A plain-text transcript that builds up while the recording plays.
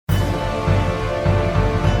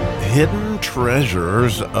hidden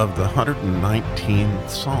treasures of the 119th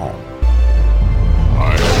Psalm.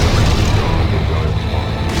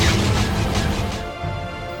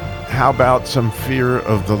 How about some fear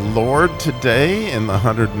of the Lord today in the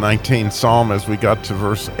 119th Psalm as we got to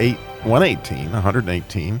verse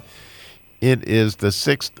 118. It is the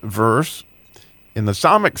 6th verse in the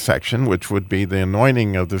Psalmic section, which would be the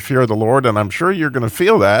anointing of the fear of the Lord, and I'm sure you're going to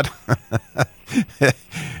feel that,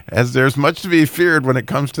 as there's much to be feared when it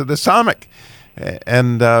comes to the Psalmic.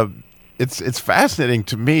 And it's fascinating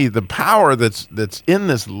to me, the power that's in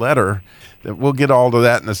this letter. That we'll get all to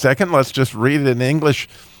that in a second. Let's just read it in English.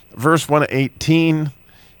 Verse 118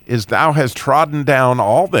 is, "Thou hast trodden down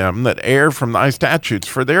all them that err from thy statutes,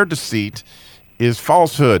 for their deceit is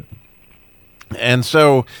falsehood." And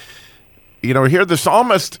so, here the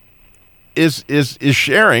psalmist is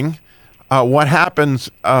sharing what happens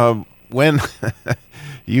when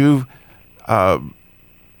you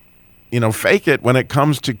fake it when it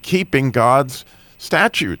comes to keeping God's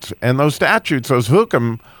statutes. And those statutes, those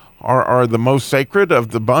hukim, are the most sacred of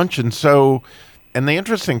the bunch. And the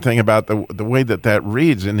interesting thing about the way that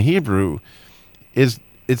reads in Hebrew is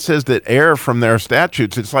it says that err from their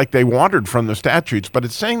statutes. It's like they wandered from the statutes, but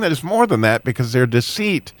it's saying that it's more than that, because their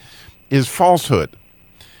deceit is falsehood.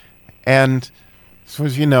 And so,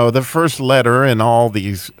 as you know, the first letter in all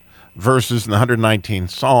these verses in the 119th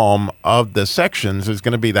Psalm of the sections is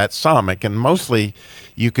going to be that psalmic, and mostly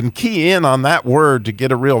you can key in on that word to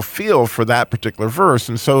get a real feel for that particular verse.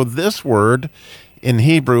 And so this word in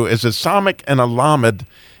Hebrew is a psalmic and a lamed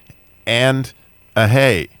and a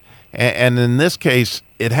hey. And in this case,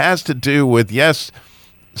 it has to do with, yes,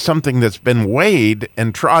 something that's been weighed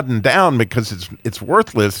and trodden down because it's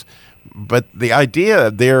worthless, but the idea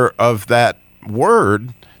there of that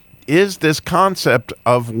word is this concept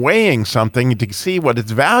of weighing something to see what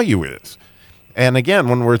its value is. And again,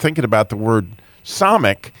 when we're thinking about the word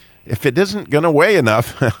psalmic, if it isn't going to weigh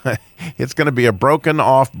enough, it's going to be a broken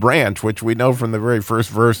off branch, which we know from the very first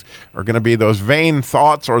verse are going to be those vain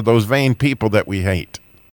thoughts or those vain people that we hate.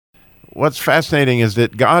 What's fascinating is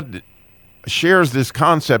that God shares this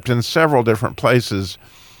concept in several different places.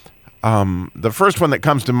 The first one that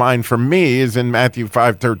comes to mind for me is in Matthew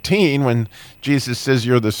 5:13, when Jesus says,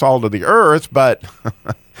 "You're the salt of the earth," but,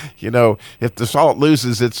 if the salt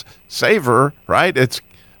loses its savor, right, it's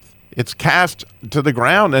cast to the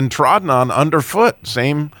ground and trodden on underfoot.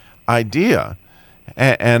 Same idea.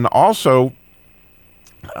 And also,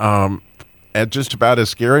 just about as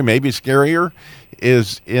scary, maybe scarier,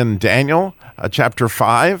 is in Daniel chapter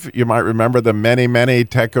 5. You might remember the many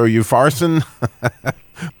tekoupharsin.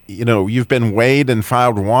 You've been weighed and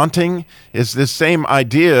found wanting. It's this same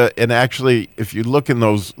idea. And actually, if you look in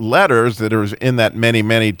those letters that are in that many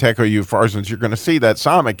tekoupharsins, you're going to see that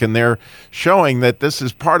psalmic, and they're showing that this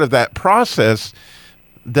is part of that process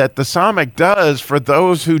that the psalmic does for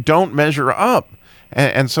those who don't measure up.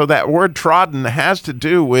 And so that word trodden has to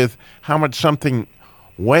do with how much something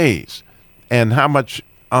weighs, and how much,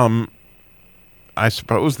 I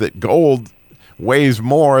suppose that gold weighs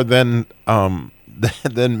more than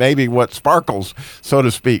maybe what sparkles, so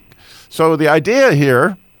to speak. So the idea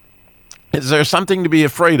here is there's something to be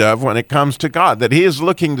afraid of when it comes to God, that he is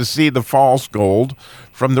looking to see the false gold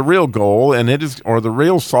from the real gold, or the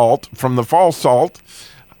real salt from the false salt.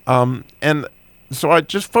 And so I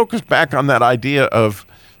just focused back on that idea of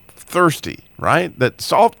thirsty, right? That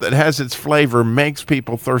salt that has its flavor makes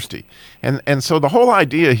people thirsty. And so the whole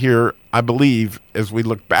idea here, I believe, as we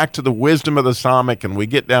look back to the wisdom of the psalmic and we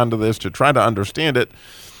get down to this to try to understand it,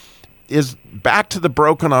 is back to the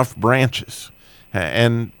broken off branches.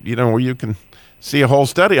 And, you can see a whole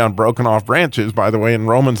study on broken off branches, by the way, in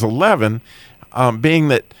Romans 11, being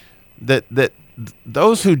that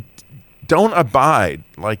those who don't abide,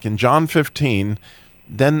 like in John 15,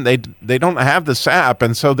 then they don't have the sap,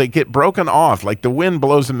 and so they get broken off. Like the wind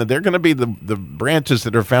blows them, and they're going to be the branches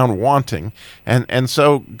that are found wanting. And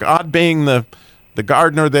so God, being the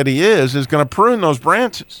gardener that he is going to prune those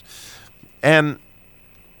branches. And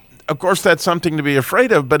of course, that's something to be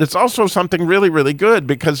afraid of, but it's also something really, really good,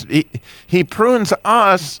 because he prunes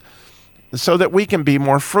us so that we can be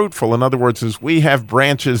more fruitful. In other words, as we have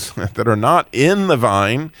branches that are not in the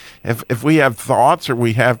vine, if we have thoughts or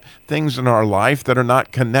we have things in our life that are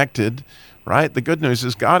not connected, right? The good news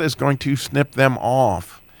is God is going to snip them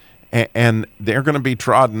off, and they're going to be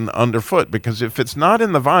trodden underfoot, because if it's not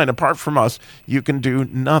in the vine, apart from us, you can do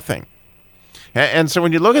nothing. And so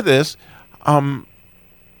when you look at this, in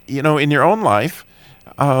your own life,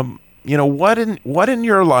 what in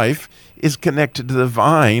your life is connected to the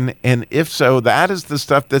vine, and if so, that is the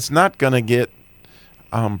stuff that's not going to get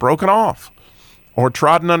broken off. or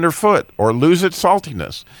trodden underfoot or lose its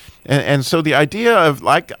saltiness. And so the idea of,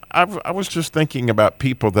 like, I was just thinking about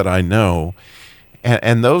people that I know,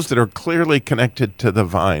 and those that are clearly connected to the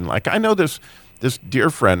vine. Like, I know this dear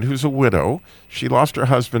friend who's a widow. She lost her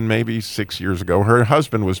husband maybe 6 years ago. Her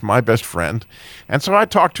husband was my best friend. And so I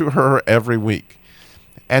talk to her every week.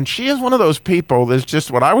 And she is one of those people that's just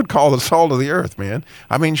what I would call the salt of the earth, man.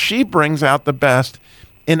 I mean, she brings out the best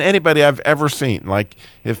in anybody I've ever seen. Like,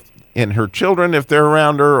 if in her children, if they're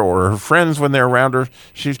around her, or her friends when they're around her,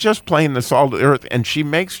 she's just plain the salt of the earth. And she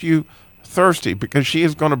makes you thirsty because she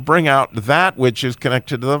is going to bring out that which is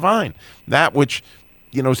connected to the vine, that which,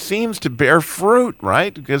 seems to bear fruit,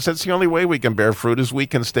 right? Because that's the only way we can bear fruit is we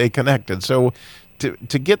can stay connected. So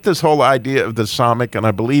to get this whole idea of the psalmic, and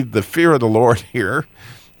I believe the fear of the Lord here,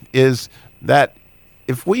 is that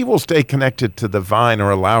if we will stay connected to the vine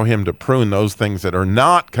or allow him to prune those things that are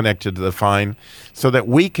not connected to the vine so that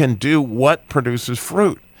we can do what produces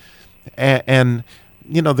fruit. And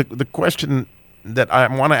the question that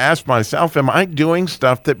I want to ask myself, am I doing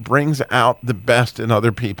stuff that brings out the best in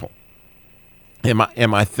other people?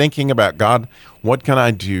 Am I thinking about, God, what can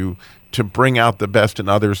I do to bring out the best in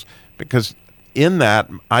others? Because in that,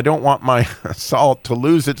 I don't want my salt to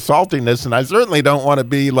lose its saltiness, and I certainly don't want to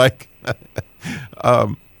be like,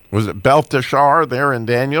 was it Belteshazzar there in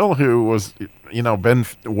Daniel, who was, been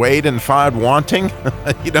weighed and found wanting?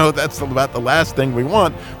 That's about the last thing we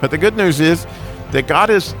want. But the good news is that God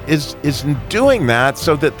is doing that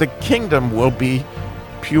so that the kingdom will be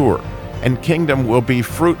pure, and kingdom will be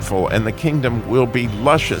fruitful, and the kingdom will be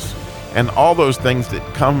luscious, and all those things that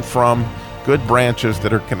come from good branches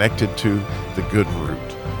that are connected to the good root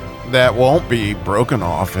that won't be broken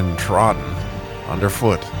off and trodden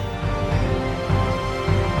underfoot.